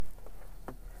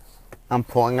I'm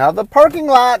pulling out of the parking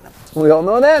lot. We all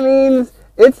know what that means.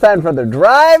 It's time for the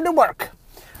drive to work.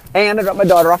 And I dropped my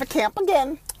daughter off at camp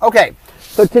again. Okay,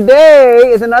 so today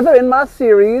is another in my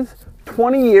series,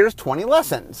 20 Years, 20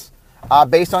 Lessons,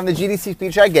 based on the GDC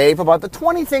speech I gave about the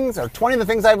 20 things, or 20 of the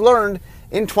things I've learned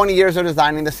in 20 years of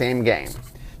designing the same game.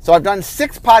 So I've done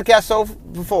 6 podcasts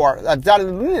I've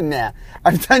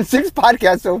done 6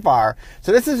 podcasts so far.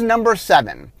 So this is number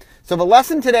 7. So the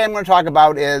lesson today I'm going to talk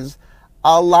about is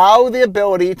allow the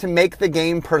ability to make the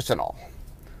game personal.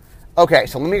 Okay,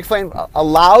 so let me explain.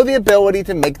 Allow the ability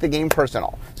to make the game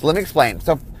personal. So let me explain.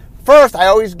 So first, I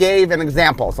always gave an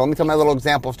example. So let me tell my little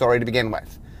example story to begin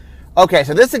with. Okay,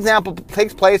 so this example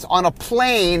takes place on a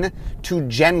plane to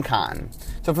Gen Con.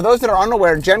 So for those that are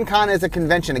unaware, Gen Con is a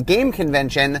convention, a game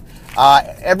convention,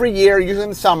 every year, usually in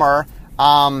the summer.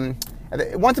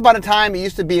 Once upon a time, it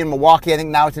used to be in Milwaukee. I think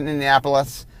now it's in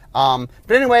Indianapolis. But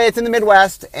anyway, it's in the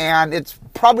Midwest, and it's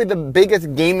probably the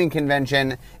biggest gaming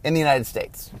convention in the United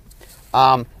States.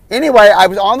 Anyway, I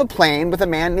was on the plane with a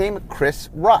man named Chris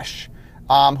Rush,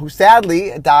 who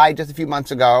sadly died just a few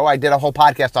months ago. I did a whole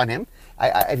podcast on him.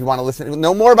 If you want to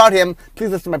know more about him, please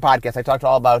listen to my podcast. I talked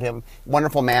all about him.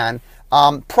 Wonderful man.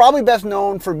 Probably best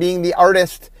known for being the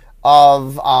artist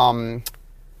of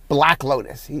Black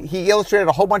Lotus. He illustrated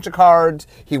a whole bunch of cards.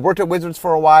 He worked at Wizards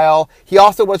for a while. He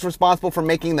also was responsible for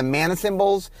making the mana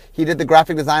symbols. He did the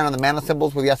graphic design on the mana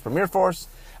symbols with Jesper Mirfors,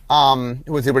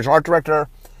 who was the original art director.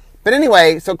 But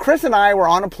anyway, so Chris and I were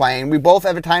on a plane. We both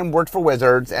at the time worked for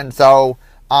Wizards. And so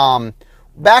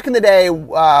back in the day,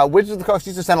 Wizards of the Coast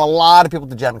used to send a lot of people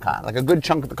to Gen Con, like a good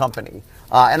chunk of the company.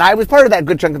 And I was part of that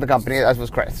good chunk of the company, as was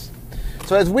Chris.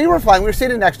 So as we were flying, we were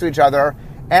sitting next to each other.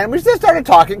 And we just started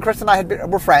talking. Chris and I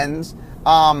were friends.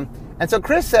 And so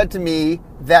Chris said to me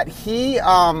that he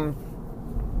had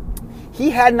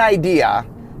an idea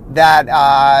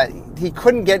that he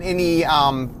couldn't get any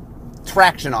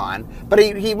traction on, but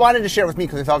he wanted to share it with me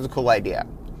because he thought it was a cool idea.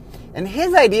 And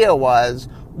his idea was,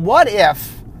 what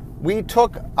if we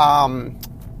took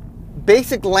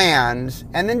basic lands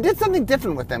and then did something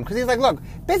different with them? Because he's like, look,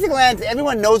 basic lands,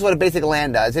 everyone knows what a basic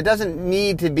land does. It doesn't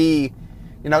need to be...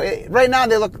 right now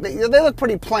they look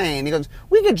pretty plain. He goes,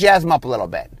 we could jazz them up a little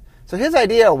bit. So his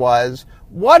idea was,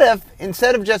 what if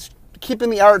instead of just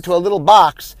keeping the art to a little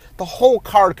box, the whole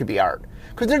card could be art?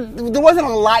 Because there wasn't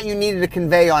a lot you needed to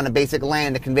convey on a basic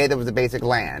land to convey that was a basic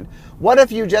land. What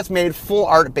if you just made full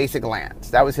art basic lands?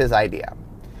 That was his idea.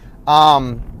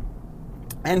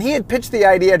 And he had pitched the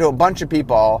idea to a bunch of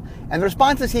people, and the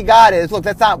responses he got is, look,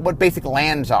 that's not what basic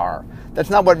lands are.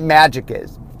 That's not what Magic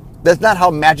is. That's not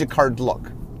how Magic cards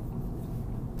look.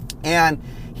 And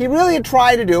he really had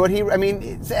tried to do it.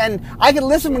 And I could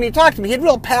listen when he talked to me. He had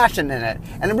real passion in it.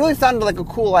 And it really sounded like a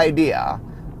cool idea.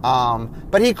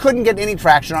 But he couldn't get any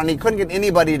traction on it. He couldn't get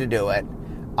anybody to do it.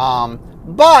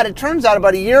 But it turns out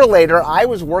about a year later, I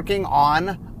was working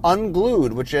on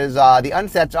Unglued, which is, the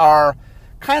unsets are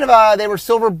kind of, they were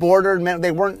silver bordered.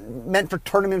 They weren't meant for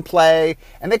tournament play.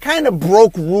 And they kind of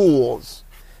broke rules.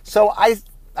 So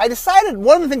I decided,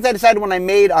 one of the things I decided when I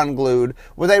made Unglued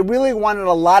was I really wanted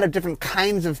a lot of different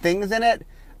kinds of things in it.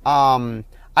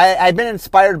 I've been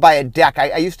inspired by a deck.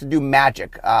 I used to do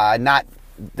Magic, not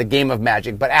the game of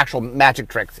Magic, but actual magic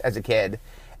tricks as a kid.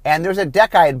 And there's a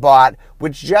deck I had bought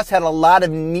which just had a lot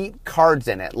of neat cards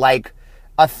in it, like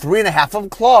a 3.5 of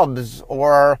clubs,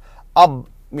 or a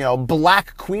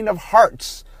black Queen of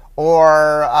Hearts,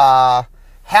 or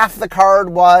half the card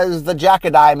was the Jack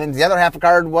of Diamonds, the other half of the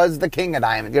card was the King of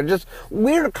Diamonds. They're just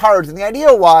weird cards. And the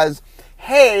idea was,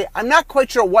 hey, I'm not quite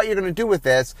sure what you're going to do with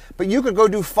this, but you could go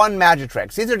do fun magic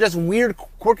tricks. These are just weird,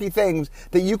 quirky things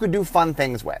that you could do fun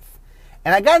things with.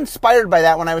 And I got inspired by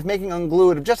that when I was making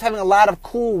Unglued, of just having a lot of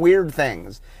cool, weird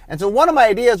things. And so one of my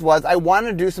ideas was I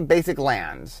wanted to do some basic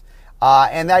lands.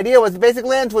 And the idea was the basic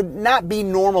lands would not be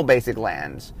normal basic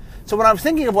lands. So when I was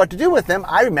thinking of what to do with them,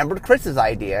 I remembered Chris's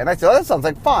idea. And I said, oh, that sounds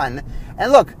like fun.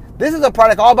 And look, this is a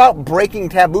product all about breaking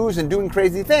taboos and doing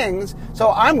crazy things,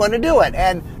 so I'm going to do it.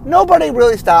 And nobody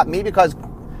really stopped me, because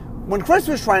when Chris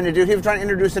was trying to do it, he was trying to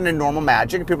introduce it into normal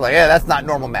Magic. And people were like, yeah, that's not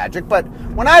normal Magic. But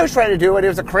when I was trying to do it, it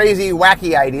was a crazy,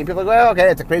 wacky idea. People were like, well, okay,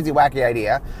 it's a crazy, wacky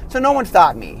idea. So no one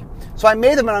stopped me. So I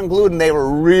made them in Unglued, and they were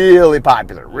really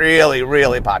popular. Really,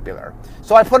 really popular.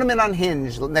 So I put them in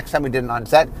Unhinged next time we did an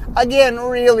Unset. Again,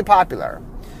 really popular.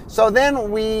 So then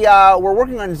we were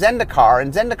working on Zendikar,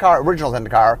 and Zendikar, original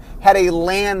Zendikar, had a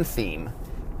land theme.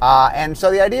 And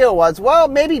so the idea was, well,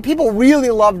 maybe people really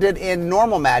loved it in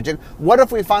normal Magic. What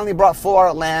if we finally brought full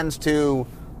art lands to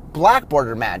black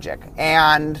border Magic?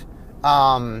 And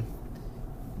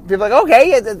people are like,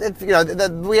 okay, it's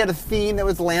we had a theme that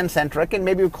was land-centric, and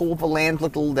maybe it was cool if the land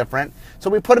looked a little different. So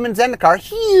we put them in Zendikar,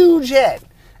 huge hit.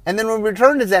 And then when we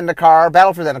returned to Zendikar,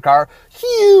 Battle for Zendikar,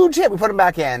 huge hit. We put them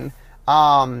back in.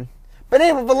 But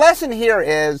anyway, the lesson here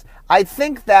is, I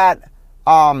think that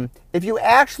if you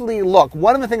actually look,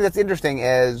 one of the things that's interesting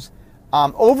is,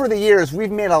 over the years,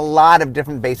 we've made a lot of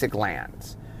different basic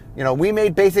lands. We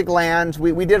made basic lands.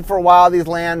 We did for a while these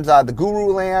lands, the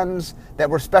Guru lands that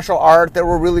were special art, that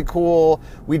were really cool.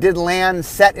 We did lands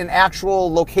set in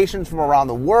actual locations from around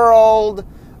the world.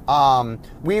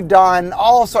 We've done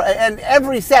and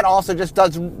every set also just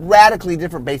does radically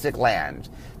different basic lands.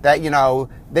 That,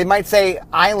 they might say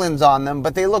islands on them,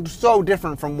 but they look so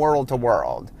different from world to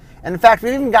world. And in fact,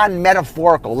 we've even gotten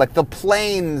metaphorical, like the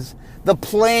plains of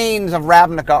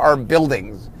Ravnica are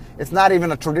buildings. It's not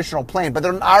even a traditional plane, but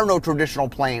there are no traditional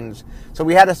planes. So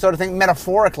we had to sort of think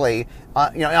metaphorically,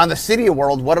 on the city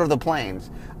world, what are the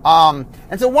planes? And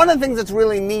so one of the things that's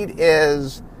really neat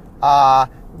is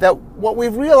that what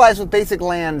we've realized with basic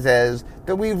lands is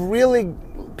that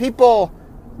people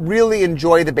really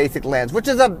enjoy the basic lands, which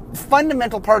is a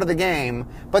fundamental part of the game.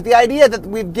 But the idea that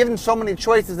we've given so many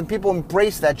choices and people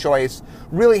embrace that choice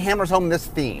really hammers home this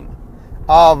theme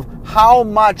of how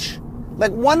much,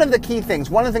 like one of the things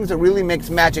that really makes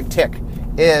Magic tick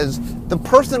is the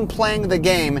person playing the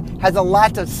game has a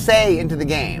lot to say into the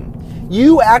game.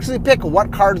 You actually pick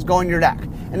what cards go in your deck.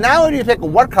 And not only do you pick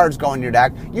what cards go in your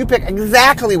deck, you pick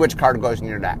exactly which card goes in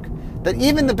your deck. That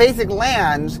even the basic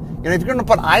lands, if you're going to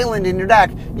put island in your deck,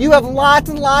 you have lots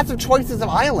and lots of choices of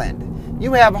island.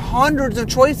 You have hundreds of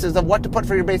choices of what to put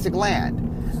for your basic land.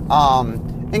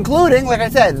 Including, like I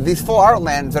said, these full art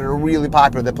lands that are really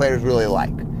popular that players really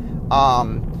like.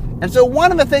 And so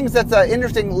one of the things that's an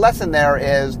interesting lesson there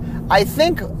is, I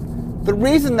think the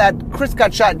reason that Chris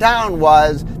got shot down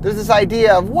was there's this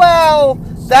idea of, well,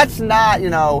 that's not,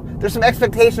 there's some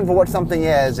expectation for what something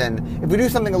is, and if we do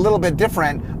something a little bit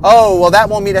different, that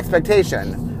won't meet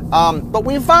expectation. But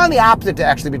we found the opposite to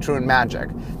actually be true in Magic.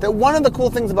 That one of the cool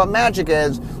things about Magic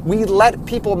is we let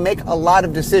people make a lot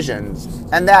of decisions,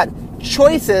 and that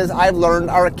choices, I've learned,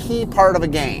 are a key part of a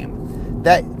game.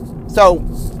 So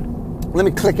let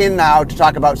me click in now to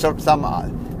talk about some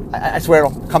I swear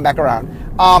it'll come back around.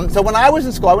 So when I was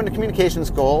in school, I went to communication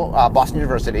school, Boston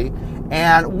University,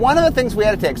 and one of the things we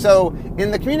had to take, so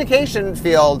in the communication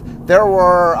field, there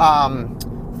were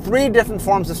 3 different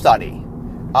forms of study.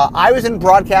 I was in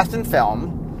broadcast and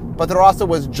film, but there also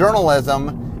was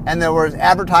journalism, and there was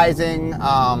advertising,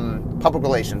 public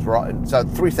relations, so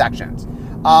 3 sections.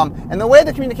 And the way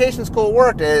the communication school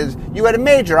worked is you had a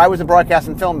major. I was a broadcast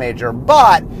and film major,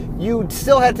 but you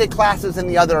still had to take classes in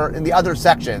the other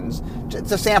sections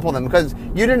to sample them, because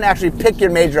you didn't actually pick your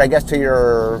major, I guess, to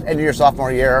your end of your sophomore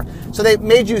year. So they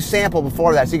made you sample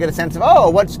before that, so you get a sense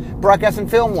of, what's broadcast and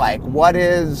film like? What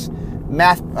is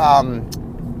mass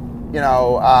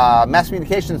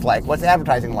communications like? What's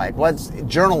advertising like? What's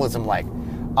journalism like?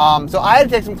 So I had to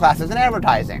take some classes in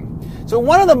advertising. So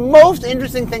one of the most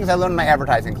interesting things I learned in my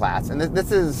advertising class, and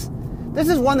this is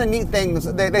one of the neat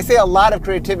things, they say a lot of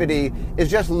creativity is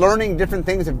just learning different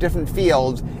things of different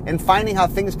fields and finding how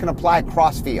things can apply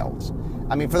across fields.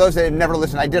 I mean, for those that have never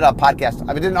listened, I did a podcast.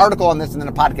 I did an article on this and then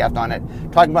a podcast on it,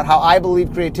 talking about how I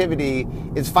believe creativity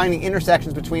is finding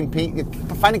intersections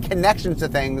finding connections to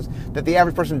things that the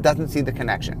average person doesn't see the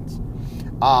connections.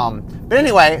 But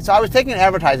anyway, so I was taking an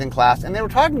advertising class, and they were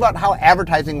talking about how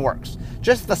advertising works,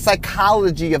 just the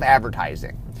psychology of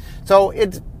advertising. So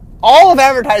all of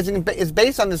advertising is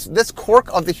based on this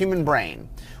quirk of the human brain,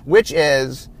 which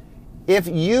is if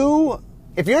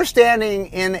you're standing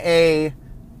in a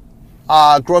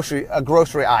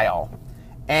grocery aisle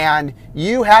and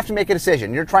you have to make a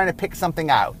decision, you're trying to pick something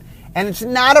out, and it's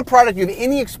not a product you have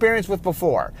any experience with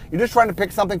before, you're just trying to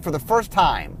pick something for the first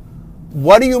time,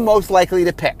 what are you most likely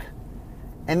to pick?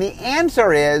 And the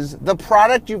answer is the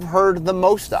product you've heard the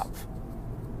most of.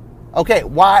 Okay,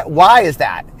 why is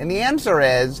that? And the answer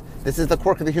is, this is the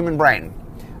quirk of the human brain.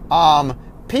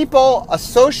 People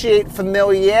associate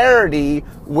familiarity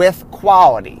with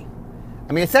quality.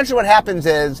 I mean, essentially what happens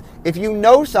is, if you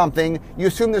know something, you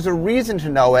assume there's a reason to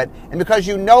know it, and because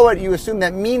you know it, you assume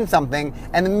that means something,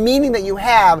 and the meaning that you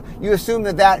have, you assume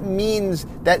that means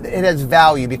that it has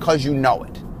value because you know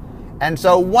it. And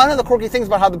so one of the quirky things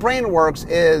about how the brain works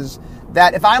is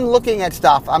that if I'm looking at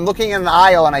stuff, I'm looking in an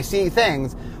aisle and I see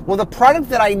things, well, the product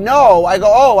that I know, I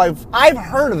go, I've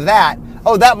heard of that.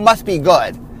 Oh, that must be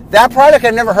good. That product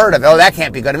I've never heard of. Oh, that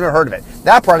can't be good. I've never heard of it.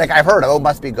 That product I've heard of. Oh,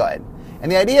 must be good.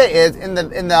 And the idea is, in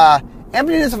the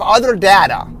emptiness of other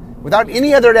data, without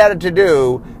any other data to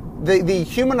do, the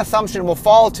human assumption will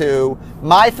fall to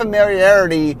my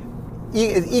familiarity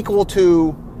is equal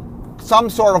to some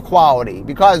sort of quality,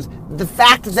 because the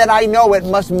fact that I know it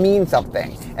must mean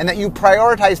something, and that you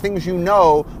prioritize things you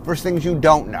know versus things you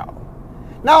don't know.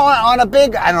 Now, on a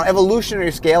big,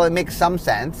 evolutionary scale, it makes some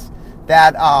sense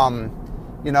that,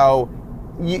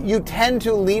 you tend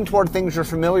to lean toward things you're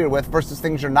familiar with versus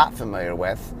things you're not familiar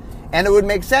with. And it would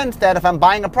make sense that if I'm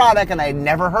buying a product and I'd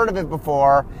never heard of it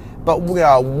before, but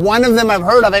one of them I've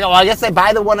heard of, I go, well, I guess I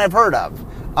buy the one I've heard of.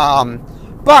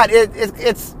 But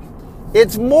it's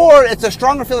a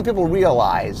stronger feeling people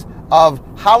realize of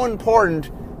how important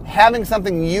having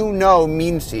something you know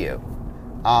means to you.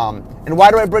 And why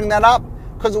do I bring that up?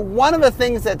 Because one of the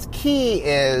things that's key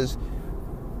is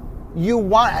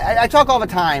I talk all the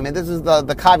time, and this is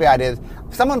the caveat is,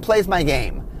 if someone plays my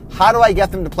game, how do I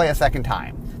get them to play a second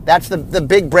time? That's the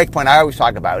big break point I always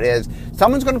talk about is,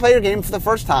 someone's going to play your game for the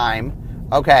first time,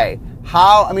 okay,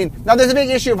 now there's a big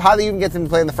issue of how you can get them to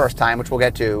play in the first time, which we'll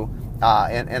get to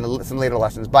in some later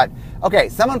lessons, but okay,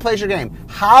 someone plays your game,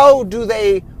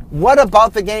 what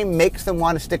about the game makes them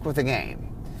want to stick with the game?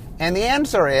 And the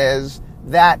answer is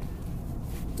that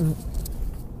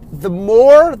the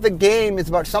more the game is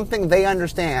about something they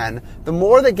understand, the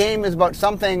more the game is about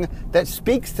something that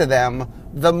speaks to them,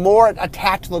 the more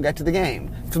attached they'll get to the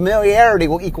game. Familiarity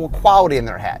will equal quality in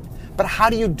their head. But how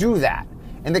do you do that?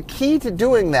 And the key to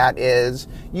doing that is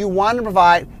you want to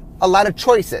provide a lot of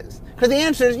choices. Because the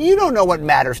answer is, you don't know what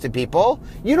matters to people.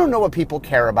 You don't know what people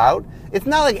care about. It's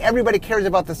not like everybody cares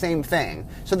about the same thing.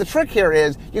 So the trick here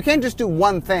is, you can't just do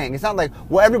one thing. It's not like,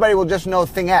 well, everybody will just know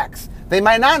thing X. They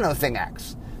might not know thing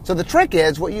X. So the trick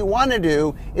is, what you want to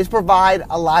do is provide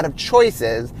a lot of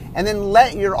choices and then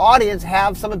let your audience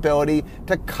have some ability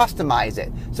to customize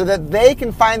it so that they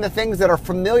can find the things that are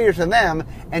familiar to them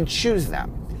and choose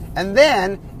them. And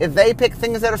then, if they pick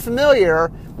things that are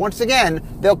familiar, once again,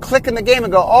 they'll click in the game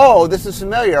and go, oh, this is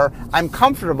familiar, I'm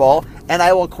comfortable, and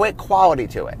I will equate quality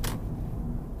to it.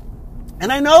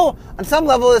 And I know on some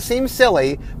level it seems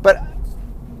silly, but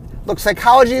look,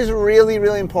 psychology is really,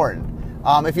 really important.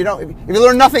 If you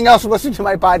learn nothing else from listening to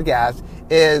my podcast,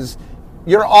 is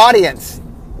your audience.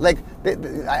 Like,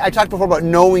 I talked before about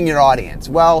knowing your audience.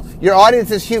 Well, your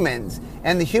audience is humans,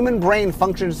 and the human brain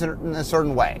functions in a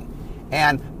certain way.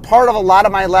 And part of a lot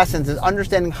of my lessons is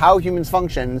understanding how humans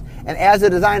function, and as a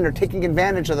designer, taking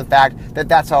advantage of the fact that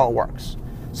that's how it works.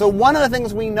 So one of the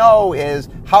things we know is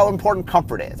how important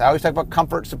comfort is. I always talk about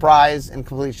comfort, surprise, and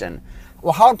completion.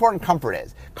 Well, how important comfort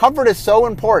is. Comfort is so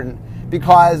important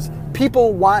because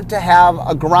people want to have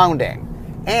a grounding.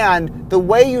 And the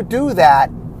way you do that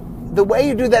in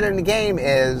the game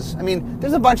is,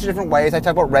 there's a bunch of different ways. I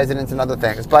talk about resonance and other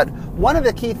things, but one of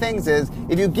the key things is,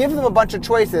 if you give them a bunch of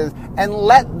choices and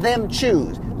let them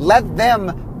choose, let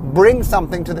them bring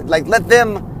something to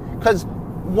because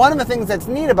one of the things that's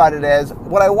neat about it is,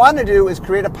 what I want to do is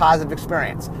create a positive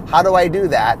experience. How do I do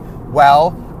that?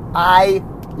 Well, I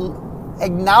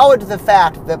acknowledge the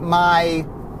fact that my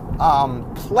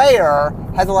player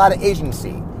has a lot of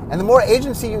agency. And the more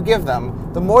agency you give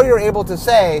them, the more you're able to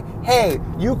say, hey,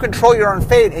 you control your own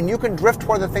fate and you can drift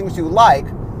toward the things you like.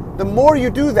 The more you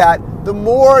do that, the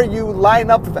more you line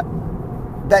up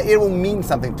that it will mean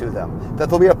something to them, that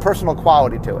there'll be a personal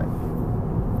quality to it.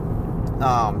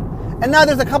 And now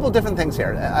there's a couple different things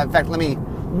here. In fact,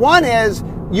 one is,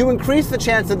 you increase the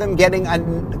chance of them getting a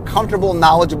comfortable,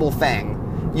 knowledgeable thing.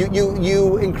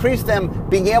 You increase them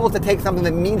being able to take something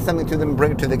that means something to them and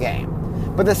bring it to the game.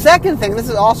 But the second thing, this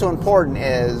is also important,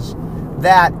 is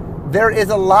that there is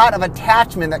a lot of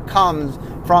attachment that comes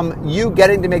from you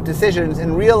getting to make decisions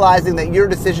and realizing that your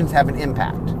decisions have an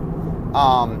impact.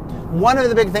 One of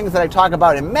the big things that I talk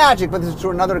about in Magic, but this is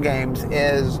true in other games,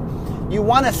 is you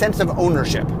want a sense of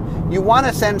ownership. You want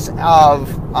a sense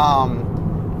of,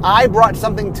 I brought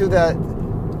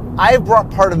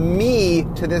part of me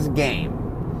to this game.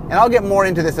 And I'll get more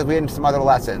into this as we get into some other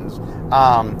lessons.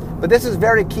 But this is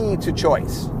very key to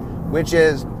choice, which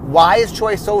is, why is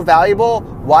choice so valuable?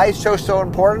 Why is choice so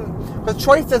important? Because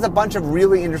choice does a bunch of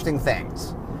really interesting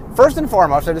things. First and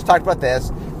foremost, I just talked about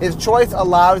this, is choice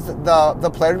allows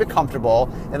the player to be comfortable.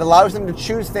 It allows them to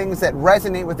choose things that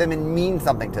resonate with them and mean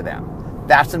something to them.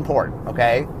 That's important,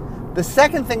 okay? The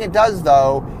second thing it does,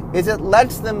 though, is it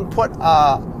lets them put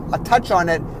a touch on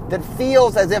it that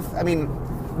feels as if,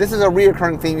 this is a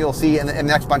reoccurring theme you'll see in the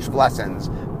next bunch of lessons,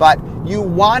 but you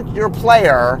want your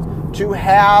player to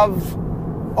have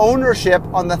ownership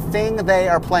on the thing they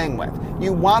are playing with.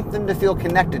 You want them to feel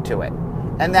connected to it.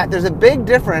 And that there's a big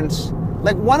difference.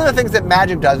 Like, one of the things that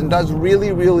Magic does, and does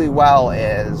really, really well,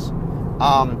 is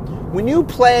when you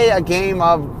play a game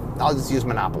of I'll just use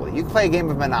Monopoly. You play a game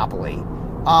of Monopoly.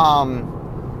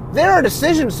 There are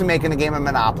decisions to make in a game of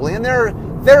Monopoly, and there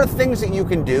are things that you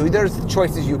can do. There's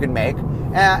choices you can make,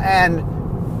 and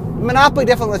Monopoly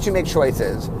definitely lets you make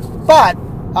choices. But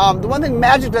the one thing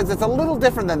Magic does that's a little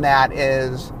different than that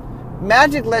is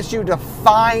Magic lets you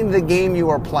define the game you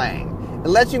are playing. It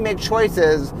lets you make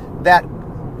choices that,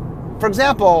 for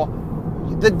example,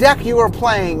 the deck you are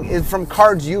playing is from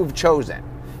cards you've chosen.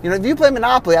 If you play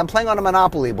Monopoly, I'm playing on a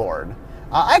Monopoly board.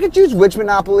 I could choose which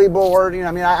Monopoly board.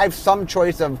 I have some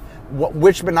choice of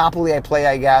which Monopoly I play,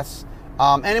 I guess.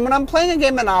 And when I'm playing a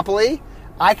game of Monopoly,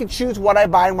 I can choose what I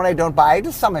buy and what I don't buy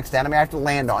to some extent. I have to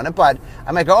land on it, but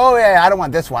I might go, oh yeah, I don't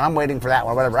want this one. I'm waiting for that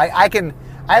one, whatever. I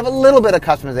have a little bit of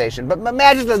customization, but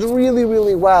Magic does really,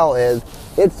 really well is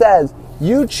it says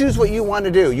you choose what you want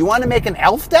to do. You want to make an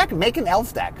elf deck? Make an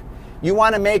elf deck. You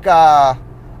want to make a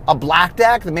black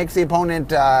deck that makes the opponent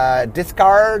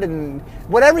discard, and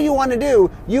whatever you want to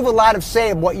do, you have a lot of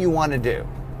say of what you want to do.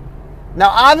 Now,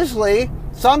 obviously,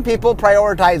 some people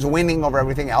prioritize winning over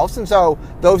everything else, and so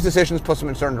those decisions push them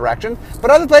in a certain direction.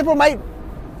 But other people might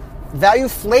value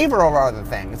flavor over other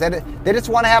things. They just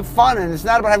want to have fun, and it's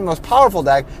not about having the most powerful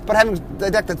deck, but having the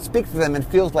deck that speaks to them and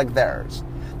feels like theirs.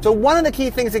 So one of the key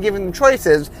things to giving them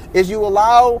choices is you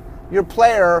allow your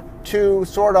player to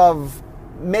sort of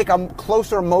make a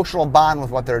closer emotional bond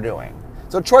with what they're doing.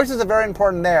 So choices are very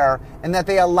important there, in that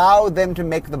they allow them to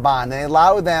make the bond. They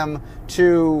allow them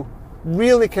to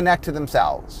really connect to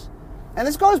themselves. And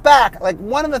this goes back, like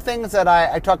one of the things that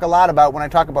I talk a lot about when I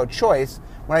talk about choice,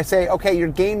 when I say, okay, your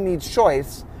game needs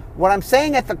choice, what I'm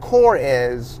saying at the core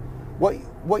is,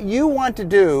 what you want to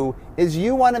do is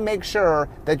you want to make sure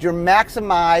that you're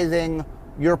maximizing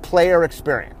your player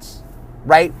experience,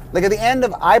 right? Like at the end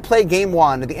of, I play game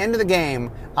one, at the end of the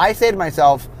game, I say to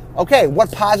myself, okay,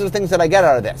 what positive things did I get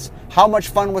out of this? How much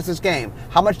fun was this game?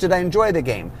 How much did I enjoy the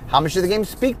game? How much did the game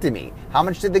speak to me? How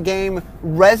much did the game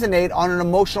resonate on an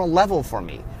emotional level for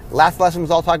me? Last lesson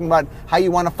was all talking about how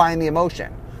you want to find the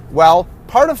emotion. Well,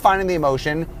 part of finding the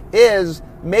emotion is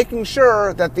making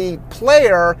sure that the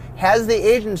player has the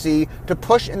agency to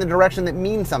push in the direction that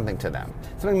means something to them.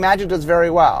 Something Magic does very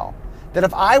well. That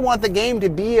if I want the game to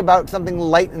be about something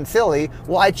light and silly,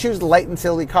 well, I choose light and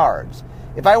silly cards.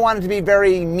 If I want it to be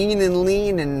very mean and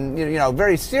lean and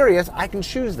very serious, I can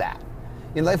choose that.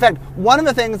 In fact, one of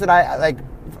the things that I like,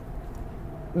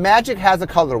 Magic has a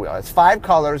color wheel. It's 5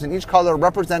 colors, and each color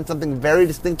represents something very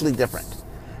distinctly different.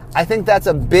 I think that's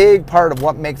a big part of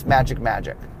what makes Magic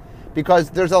Magic, because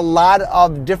there's a lot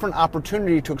of different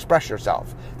opportunity to express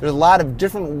yourself. There's a lot of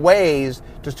different ways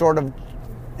to sort of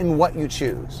in what you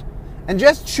choose. And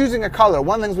just choosing a color,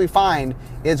 one of the things we find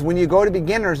is when you go to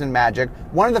beginners in Magic,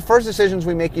 one of the first decisions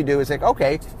we make you do is like,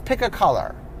 okay, pick a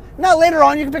color. Now later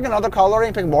on you can pick another color, or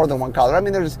you can pick more than one color. I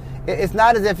mean, it's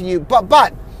not as if you,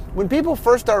 but when people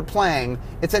first start playing,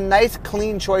 it's a nice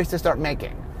clean choice to start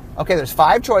making. Okay, there's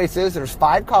 5 choices, there's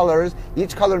 5 colors,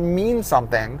 each color means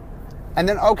something, and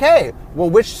then okay, well,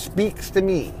 which speaks to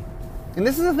me? And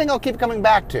this is the thing I'll keep coming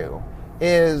back to,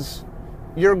 is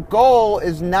your goal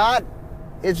is not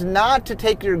to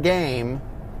take your game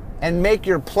and make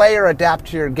your player adapt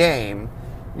to your game.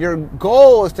 Your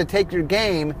goal is to take your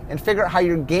game and figure out how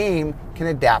your game can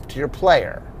adapt to your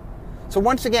player. So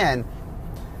once again,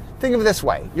 think of it this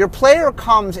way. Your player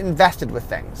comes invested with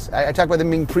things. I talk about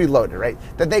them being preloaded, right?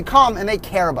 That they come and they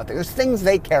care about things. There's things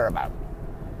they care about.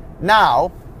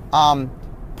 Now,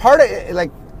 part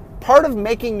of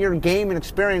making your game an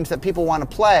experience that people want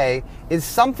to play is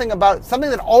something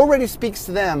that already speaks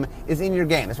to them is in your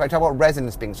game. That's why I talk about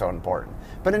resonance being so important.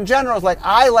 But in general, it's like,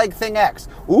 I like thing X.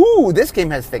 Ooh, this game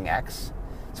has thing X.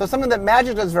 So something that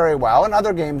Magic does very well, and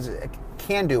other games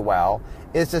can do well,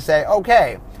 is to say,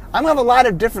 okay, I'm going to have a lot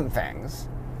of different things,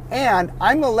 and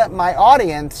I'm going to let my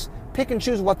audience pick and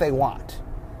choose what they want.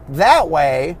 That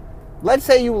way, let's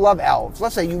say you love elves.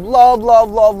 Let's say you love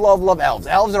elves.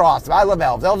 Elves are awesome. I love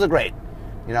elves. Elves are great.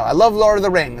 I love Lord of the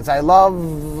Rings. I love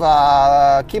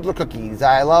Keebler cookies.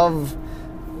 I love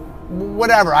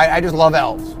whatever. I just love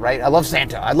elves, right? I love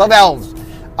Santa. I love elves.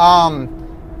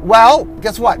 Well,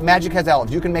 guess what? Magic has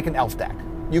elves. You can make an elf deck.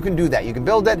 You can do that. You can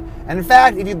build it. And in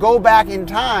fact, if you go back in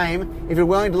time, if you're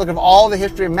willing to look at all the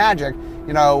history of Magic,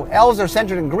 elves are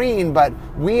centered in green, but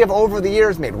we have over the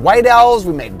years made white elves.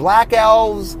 We made black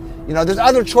elves. There's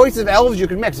other choices of elves you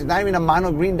can mix. It's not even a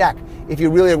mono green deck if you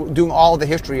really are doing all the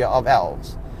history of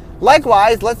elves.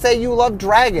 Likewise, let's say you love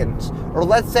dragons, or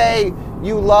let's say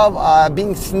you love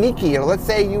being sneaky, or let's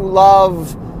say you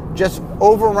love just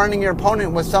overrunning your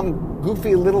opponent with some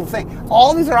goofy little thing.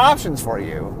 All these are options for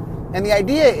you And the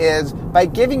idea is, by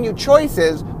giving you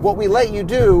choices, what we let you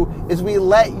do is we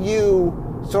let you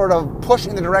sort of push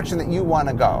in the direction that you want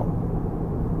to go.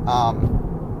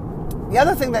 The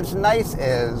other thing that's nice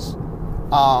is,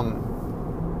 and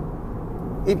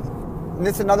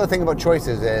this is another thing about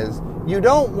choices is, you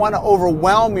don't want to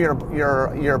overwhelm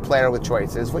your player with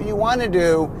choices. What you want to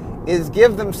do is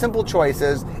give them simple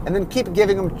choices and then keep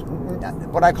giving them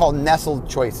what I call nestled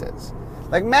choices.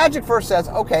 Like Magic first says,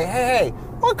 okay, hey,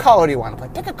 what color do you want to play?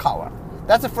 Pick a color.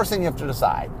 That's the first thing you have to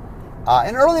decide.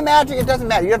 In early Magic, it doesn't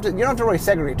matter. You don't have to really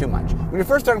segregate too much. When you're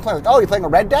first starting playing, you're playing a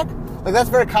red deck? Like that's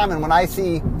very common when I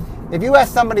see, if you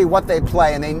ask somebody what they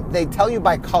play and they tell you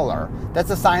by color,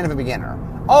 that's a sign of a beginner.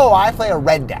 Oh, I play a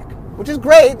red deck, which is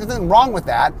great. There's nothing wrong with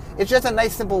that. It's just a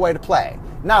nice, simple way to play.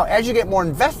 Now, as you get more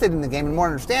invested in the game and more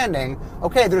understanding,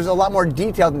 okay, there's a lot more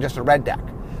detail than just a red deck.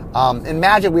 In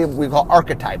Magic, we call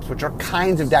archetypes, which are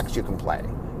kinds of decks you can play,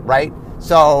 right?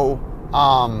 So,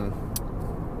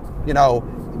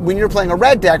 when you're playing a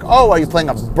red deck, are you playing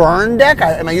a burn deck?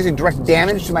 Am I using direct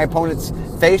damage to my opponent's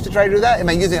face to try to do that? Am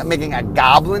I making a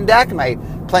goblin deck? Am I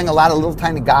playing a lot of little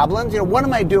tiny goblins? What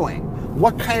am I doing?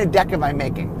 What kind of deck am I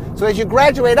making? So as you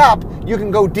graduate up, you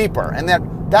can go deeper. And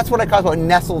that's what I call about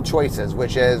nestled choices,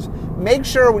 which is make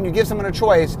sure when you give someone a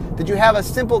choice that you have a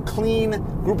simple, clean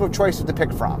group of choices to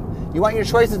pick from. You want your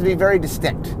choices to be very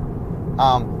distinct.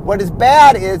 What is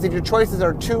bad is if your choices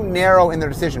are too narrow in their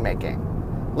decision making.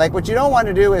 Like what you don't want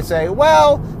to do is say,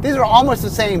 well, these are almost the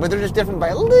same, but they're just different by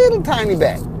a little tiny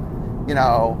bit.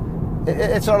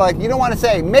 It's sort of like you don't want to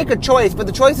say, make a choice, but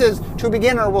the choices to a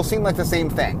beginner will seem like the same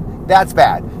thing. That's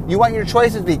bad. You want your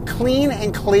choices to be clean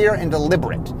and clear and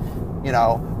deliberate.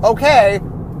 Okay,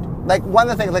 like one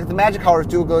of the things, like the Magic colors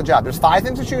do a good job. There's 5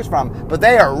 things to choose from, but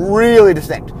they are really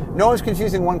distinct. No one's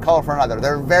confusing one color for another.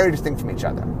 They're very distinct from each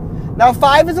other. Now,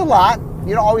 5 is a lot.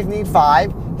 You don't always need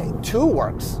 5. Hey, 2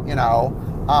 works,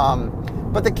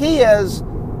 But the key is,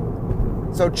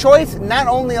 so choice not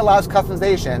only allows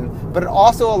customization, but it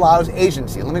also allows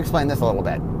agency. Let me explain this a little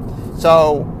bit.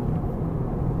 So,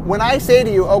 when I say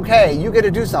to you, okay, you get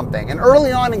to do something, and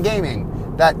early on in gaming,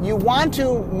 that you want to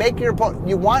let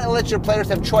your players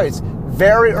have choice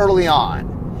very early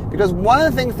on. Because one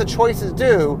of the things the choices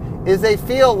do is they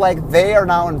feel like they are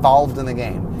now involved in the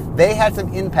game. They had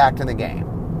some impact in the game.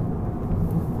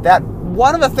 That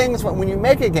one of the things when you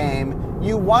make a game,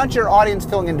 you want your audience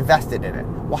feeling invested in it.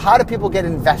 Well, how do people get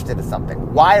invested in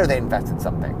something? Why are they invested in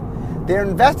something? They're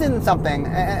invested in something,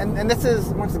 and this is,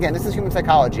 once again, this is human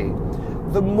psychology.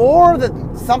 The more that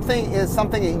something is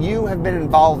something that you have been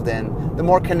involved in, the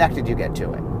more connected you get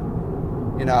to it.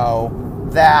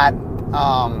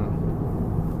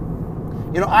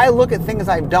 I look at things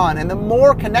I've done, and the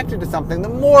more connected to something, the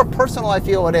more personal I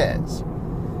feel it is.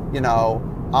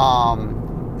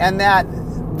 And that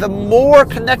the more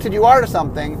connected you are to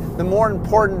something, the more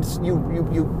importance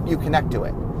you connect to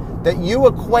it. That you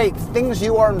equate things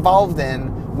you are involved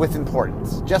in with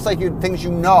importance. Just like things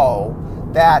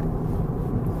that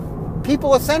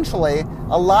people essentially,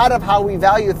 a lot of how we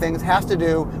value things has to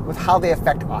do with how they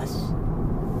affect us.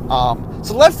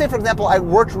 So let's say, for example, I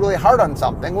worked really hard on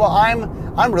something. Well,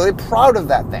 I'm really proud of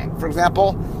that thing. For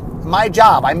example, my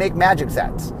job, I make Magic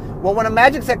sets. Well, when a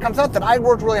Magic set comes out that I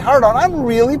worked really hard on, I'm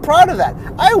really proud of that.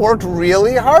 I worked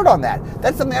really hard on that.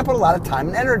 That's something I put a lot of time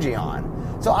and energy on.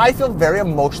 So I feel very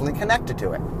emotionally connected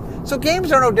to it. So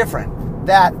games are no different.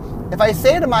 That if I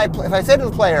say to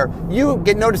the player, you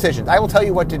get no decisions, I will tell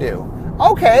you what to do.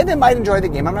 Okay, they might enjoy the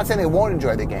game. I'm not saying they won't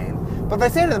enjoy the game. But if I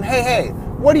say to them, hey,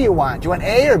 what do you want? Do you want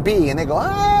A or B? And they go,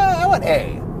 I want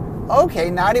A. Okay,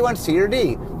 now do you want C or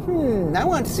D? I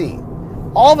want C.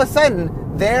 All of a sudden,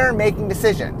 they're making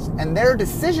decisions. And their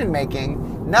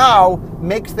decision-making now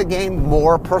makes the game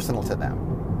more personal to them.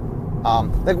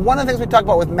 Like one of the things we talk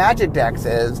about with Magic decks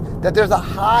is that there's a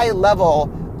high level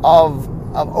of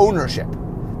ownership.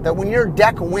 That when your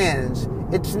deck wins,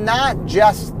 it's not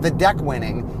just the deck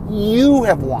winning, you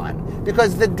have won.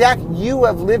 Because the deck, you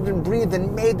have lived and breathed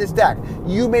and made this deck.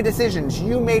 You made decisions,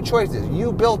 you made choices,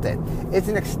 you built it. It's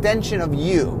an extension of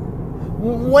you.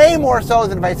 Way more so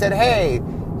than if I said, hey,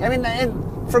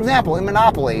 for example, in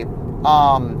Monopoly,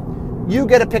 you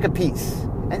get to pick a piece.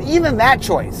 And even that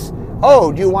choice,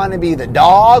 do you want to be the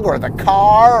dog or the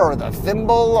car or the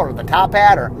thimble or the top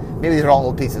hat, or maybe these are all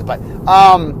little pieces, but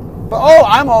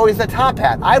I'm always the top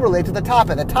hat. I relate to the top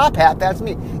hat. The top hat, that's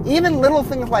me. Even little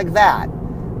things like that.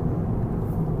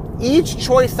 Each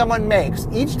choice someone makes,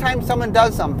 each time someone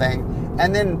does something,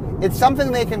 and then it's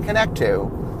something they can connect to.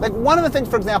 Like one of the things,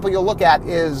 for example, you'll look at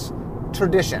is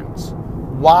traditions.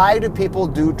 Why do people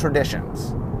do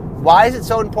traditions? Why is it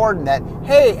so important that,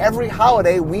 hey, every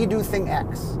holiday we do thing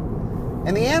X?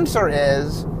 And the answer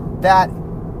is that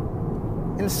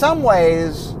in some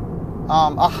ways,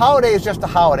 a holiday is just a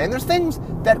holiday. And there's things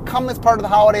that come as part of the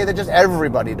holiday that just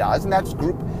everybody does, and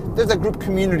there's a group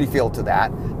community feel to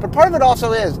that. But part of it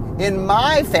also is, in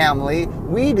my family,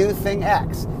 we do thing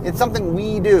X. It's something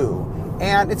we do.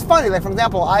 And it's funny, like for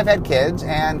example, I've had kids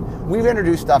and we've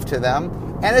introduced stuff to them,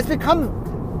 and it's become,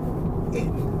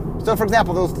 so for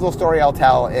example, the little story I'll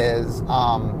tell is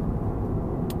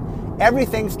every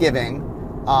Thanksgiving,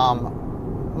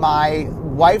 my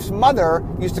wife's mother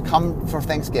used to come for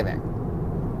Thanksgiving,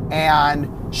 and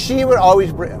she would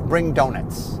always bring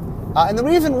donuts. And the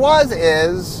reason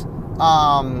is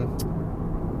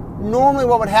normally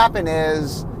what would happen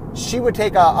is she would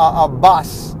take a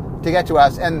bus to get to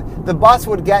us, and the bus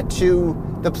would get to,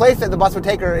 the place that the bus would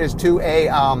take her is to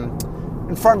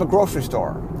in front of a grocery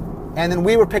store. And then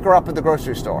we would pick her up at the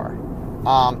grocery store.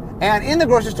 And in the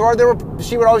grocery store,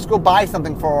 she would always go buy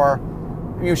something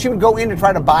she would go in to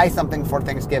try to buy something for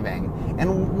Thanksgiving.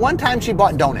 And one time she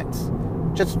bought donuts.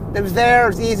 It was there, it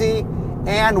was easy,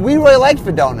 and we really liked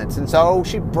the donuts, and so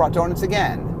she brought donuts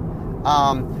again.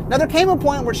 Now there came a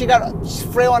point where she got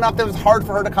frail enough that it was hard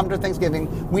for her to come to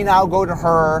Thanksgiving. We now go to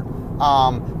her,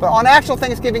 but on actual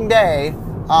Thanksgiving Day,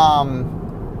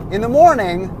 in the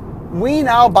morning, we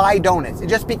now buy donuts. It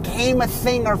just became a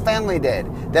thing our family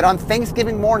did, that on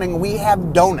Thanksgiving morning we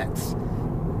have donuts.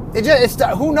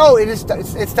 Who knows?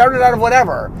 It started out of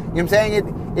whatever. You know what I'm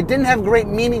saying? It didn't have great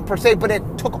meaning per se, but it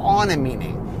took on a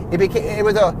meaning.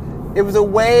 It was a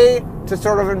way to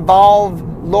sort of involve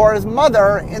Laura's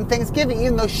mother in Thanksgiving,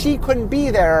 even though she couldn't be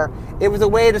there. It was a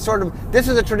way to this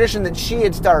is a tradition that she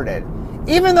had started.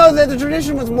 Even though the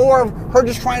tradition was more of her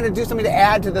just trying to do something to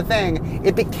add to the thing,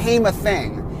 it became a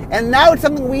thing. And now it's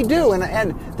something we do.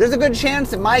 And there's a good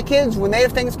chance that my kids, when they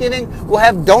have Thanksgiving, will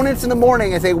have donuts in the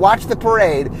morning as they watch the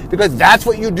parade, because that's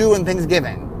what you do in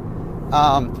Thanksgiving.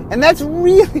 And that's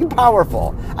really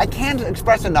powerful. I can't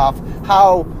express enough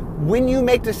how when you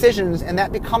make decisions and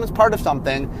that becomes part of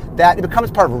something, that it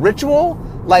becomes part of a ritual,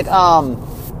 like,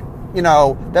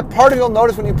 that part of you'll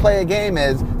notice when you play a game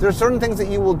is there are certain things that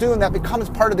you will do and that becomes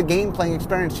part of the game playing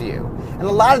experience to you. And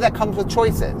a lot of that comes with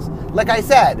choices. Like I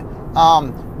said,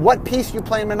 what piece you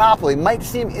play in Monopoly might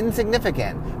seem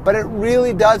insignificant, but it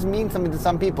really does mean something to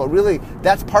some people. Really,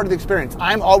 that's part of the experience.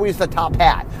 I'm always the top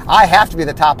hat. I have to be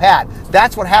the top hat.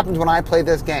 That's what happens when I play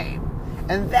this game.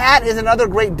 And that is another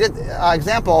great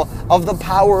example of the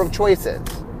power of choices.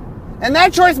 And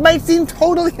that choice might seem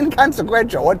totally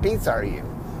inconsequential. What piece are you?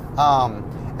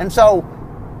 And so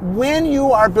when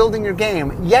you are building your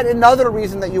game, yet another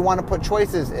reason that you want to put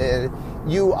choices is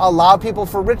you allow people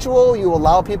for ritual, you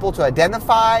allow people to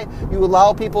identify, you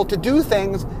allow people to do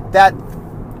things that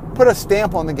put a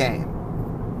stamp on the game.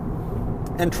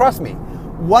 And trust me,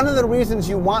 one of the reasons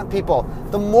you want people,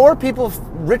 the more people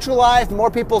ritualize, the more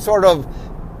people sort of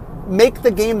make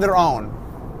the game their own,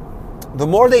 the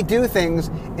more they do things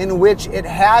in which it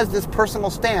has this personal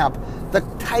stamp, the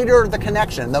tighter the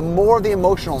connection, the more the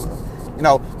emotional.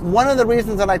 One of the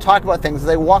reasons that I talk about things as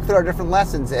I walk through our different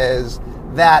lessons is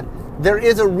that there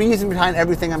is a reason behind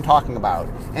everything I'm talking about.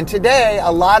 And today,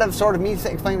 a lot of sort of me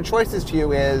explaining choices to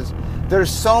you is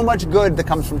there's so much good that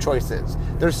comes from choices.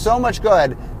 There's so much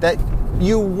good that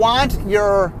you want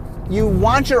your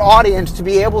audience to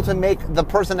be able to make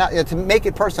to make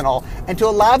it personal, and to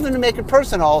allow them to make it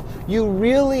personal, you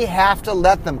really have to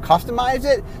let them customize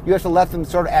it. You have to let them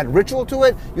sort of add ritual to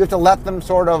it. You have to let them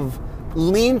sort of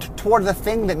lean toward the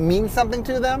thing that means something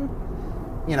to them.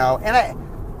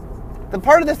 The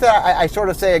part of this that I sort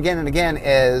of say again and again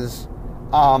is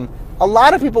a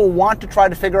lot of people want to try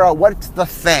to figure out what's the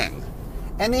thing.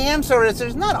 And the answer is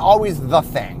there's not always the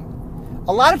thing.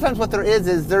 A lot of times what there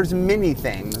is there's many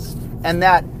things. And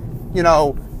that,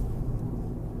 the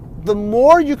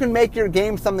more you can make your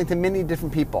game something to many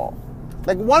different people.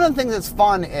 Like one of the things that's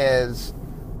fun is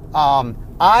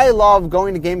I love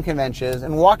going to game conventions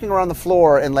and walking around the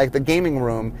floor in like the gaming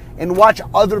room and watch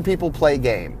other people play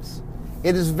games.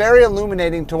 It is very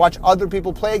illuminating to watch other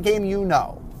people play a game you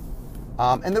know.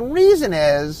 And the reason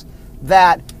is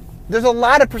that there's a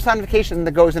lot of personification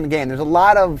that goes in the game. There's a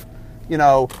lot of,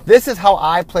 this is how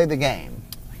I play the game.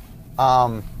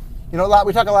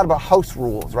 We talk a lot about house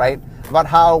rules, right? About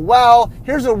how,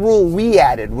 here's a rule we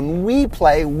added. When we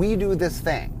play, we do this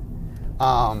thing.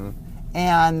 I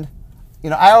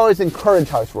always encourage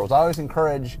house rules. I always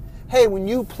encourage, hey, when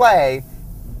you play,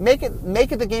 make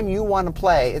it the game you want to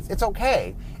play. It's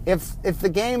okay. If the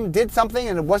game did something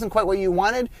and it wasn't quite what you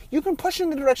wanted, you can push in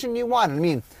the direction you want. I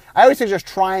mean, I always suggest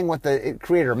trying what the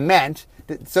creator meant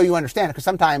so you understand it. Because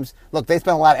sometimes, look, they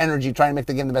spend a lot of energy trying to make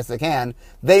the game the best they can.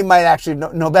 They might actually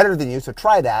know better than you, so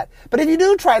try that. But if you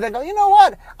do try that, go, you know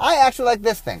what? I actually like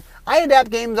this thing. I adapt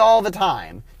games all the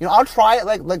time. I'll try it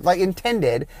like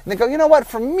intended, and then go, you know what?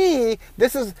 For me,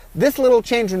 this little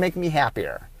change would make me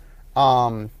happier.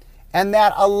 And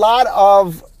that a lot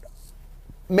of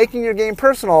making your game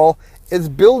personal is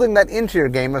building that into your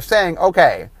game of saying,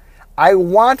 okay, I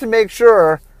want to make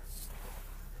sure.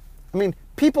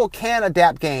 People can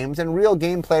adapt games, and real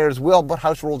game players will put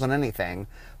house rules on anything.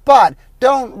 But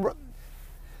don't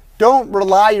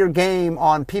rely your game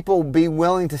on people being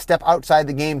willing to step outside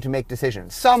the game to make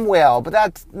decisions. Some will, but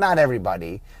that's not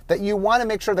everybody. That you want to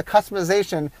make sure the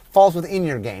customization falls within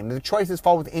your game, the choices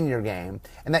fall within your game,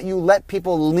 and that you let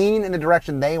people lean in the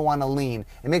direction they want to lean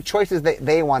and make choices that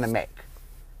they want to make.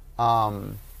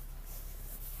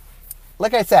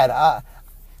 Like I said,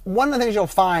 one of the things you'll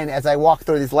find as I walk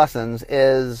through these lessons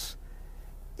is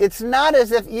it's not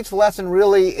as if each lesson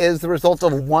really is the result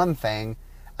of one thing.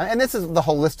 And this is the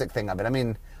holistic thing of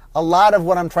it. A lot of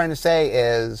what I'm trying to say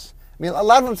is, a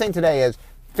lot of what I'm saying today is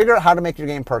figure out how to make your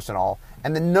game personal.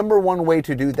 And the number one way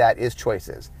to do that is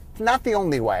choices. It's not the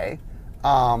only way,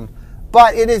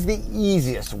 but it is the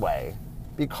easiest way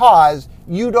because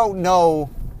you don't know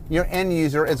your end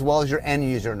user as well as your end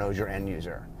user knows your end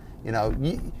user.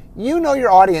 You know your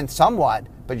audience somewhat,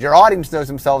 but your audience knows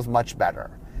themselves much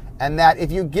better. And that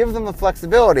if you give them the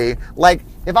flexibility, like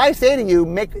if I say to you,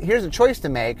 here's a choice to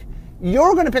make,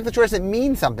 you're going to pick the choice that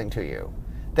means something to you.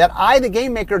 That I, the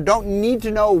game maker, don't need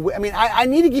to know. I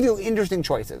need to give you interesting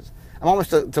choices. I'm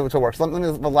almost to work. So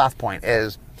the last point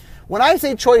is, when I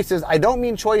say choices, I don't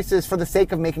mean choices for the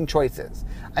sake of making choices.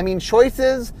 I mean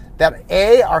choices that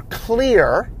A, are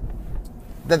clear,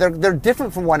 that they're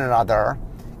different from one another.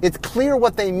 It's clear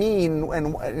what they mean,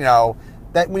 and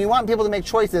that when you want people to make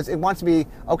choices, it wants to be,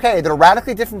 okay, they're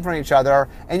radically different from each other,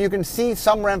 and you can see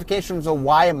some ramifications of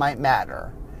why it might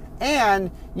matter.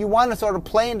 And you want to sort of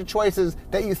play into choices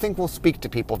that you think will speak to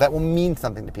people, that will mean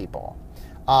something to people.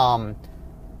 I'm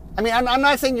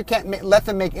not saying you can't let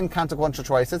them make inconsequential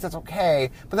choices. That's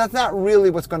okay, but that's not really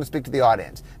what's going to speak to the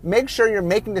audience. Make sure you're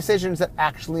making decisions that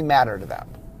actually matter to them.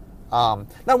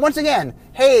 Now, once again,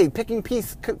 hey, picking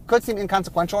peace could seem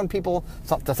inconsequential, and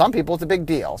to some people, it's a big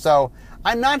deal. So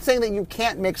I'm not saying that you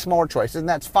can't make smaller choices, and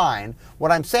that's fine.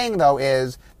 What I'm saying, though,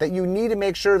 is that you need to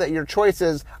make sure that your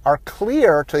choices are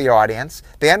clear to your audience,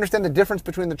 they understand the difference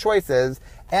between the choices,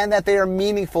 and that they are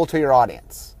meaningful to your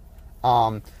audience.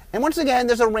 And once again,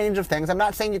 there's a range of things. I'm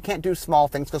not saying you can't do small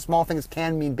things, because small things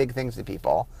can mean big things to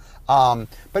people.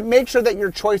 But make sure that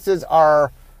your choices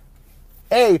are,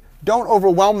 A, don't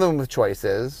overwhelm them with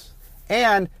choices,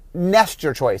 and nest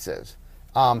your choices.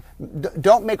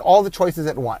 Don't make all the choices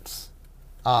at once.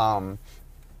 So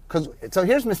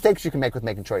here's mistakes you can make with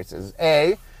making choices.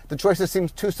 A, the choices seem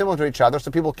too similar to each other,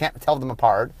 so people can't tell them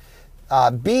apart.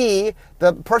 B,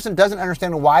 the person doesn't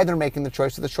understand why they're making the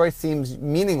choice, so the choice seems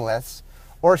meaningless.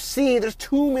 Or C, there's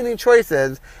too many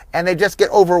choices, and they just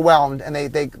get overwhelmed, and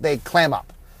they clam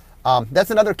up. That's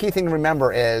another key thing to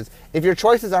remember is if your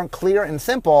choices aren't clear and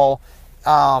simple,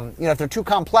 if they're too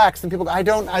complex, then people go, I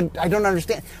don't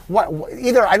understand.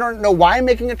 Either I don't know why I'm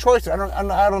making a choice, or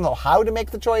I don't know how to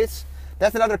make the choice.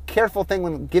 That's another careful thing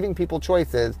when giving people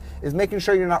choices, is making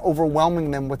sure you're not overwhelming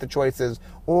them with the choices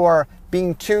or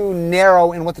being too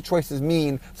narrow in what the choices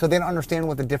mean so they don't understand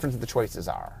what the difference of the choices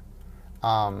are.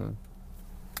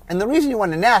 And the reason you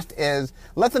want to nest is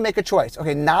let them make a choice.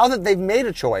 Okay, now that they've made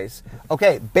a choice,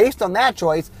 okay, based on that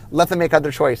choice, let them make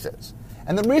other choices.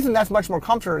 And the reason that's much more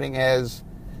comforting is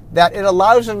that it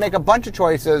allows them to make a bunch of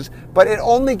choices, but it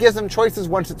only gives them choices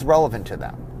once it's relevant to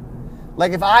them.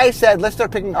 Like if I said, let's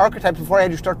start picking archetypes before I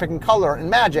had you start picking color in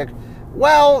Magic,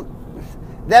 well,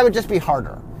 that would just be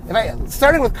harder.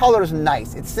 Starting with color is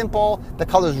nice. It's simple. The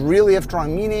colors really have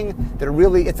strong meaning.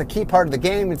 It's a key part of the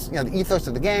game. It's the ethos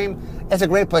of the game. It's a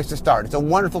great place to start. It's a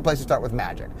wonderful place to start with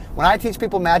Magic. When I teach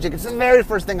people Magic, it's the very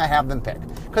first thing I have them pick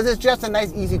because it's just a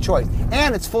nice, easy choice,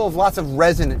 and it's full of lots of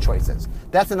resonant choices.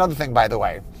 That's another thing, by the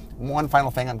way. One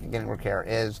final thing I'm getting to care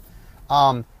is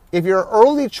if your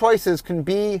early choices can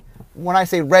be, when I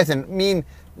say resonant, mean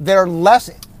they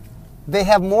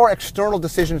have more external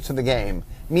decisions to the game.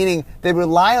 Meaning they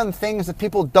rely on things that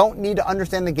people don't need to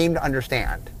understand the game to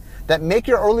understand. That make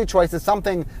your early choices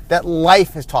something that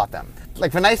life has taught them.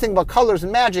 Like the nice thing about colors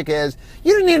in Magic is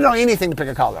you don't need to know anything to pick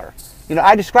a color.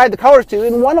 I describe the colors to you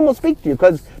and one of them will speak to you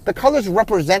because the colors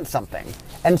represent something.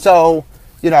 And so,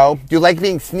 do you like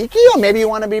being sneaky or maybe you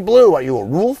want to be blue? Are you a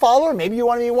rule follower? Maybe you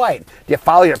want to be white. Do you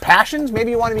follow your passions?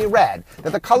 Maybe you want to be red.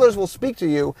 That the colors will speak to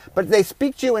you, but they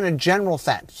speak to you in a general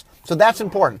sense. So that's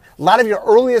important. A lot of your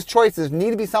earliest choices need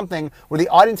to be something where the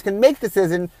audience can make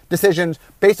decisions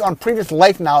based on previous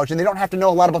life knowledge, and they don't have to know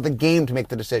a lot about the game to make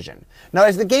the decision. Now,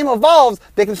 as the game evolves,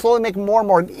 they can slowly make more and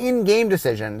more in-game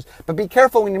decisions, but be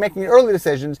careful when you're making the early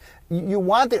decisions. You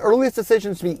want the earliest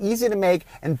decisions to be easy to make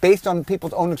and based on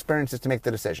people's own experiences to make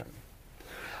the decision.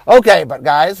 Okay, but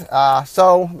guys,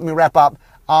 so let me wrap up.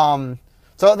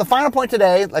 So the final point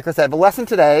today, like I said, the lesson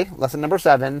today, lesson number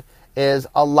 7, is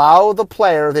allow the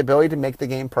player the ability to make the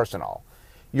game personal.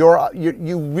 You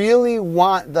really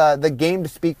want the game to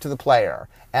speak to the player.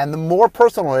 And the more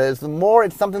personal it is, the more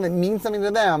it's something that means something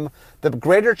to them, the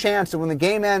greater chance that when the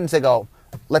game ends, they go,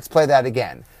 let's play that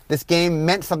again. This game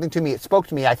meant something to me. It spoke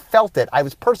to me. I felt it. I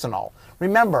was personal.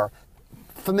 Remember,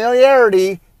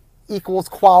 familiarity equals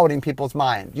quality in people's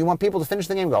minds. You want people to finish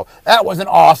the game and go, that was an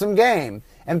awesome game.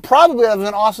 And probably that was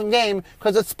an awesome game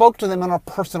because it spoke to them on a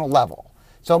personal level.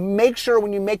 So make sure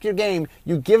when you make your game,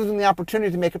 you give them the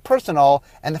opportunity to make it personal.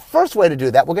 And the first way to do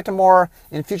that, we'll get to more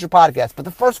in future podcasts, but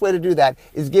the first way to do that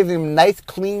is give them nice,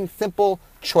 clean, simple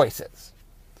choices.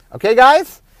 Okay,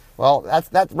 guys? Well,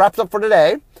 that wraps up for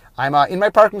today. I'm in my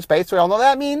parking space, so we all know what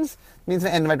that means. It means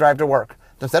the end of my drive to work.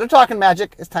 So instead of talking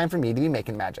magic, it's time for me to be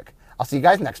making magic. I'll see you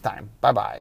guys next time. Bye-bye.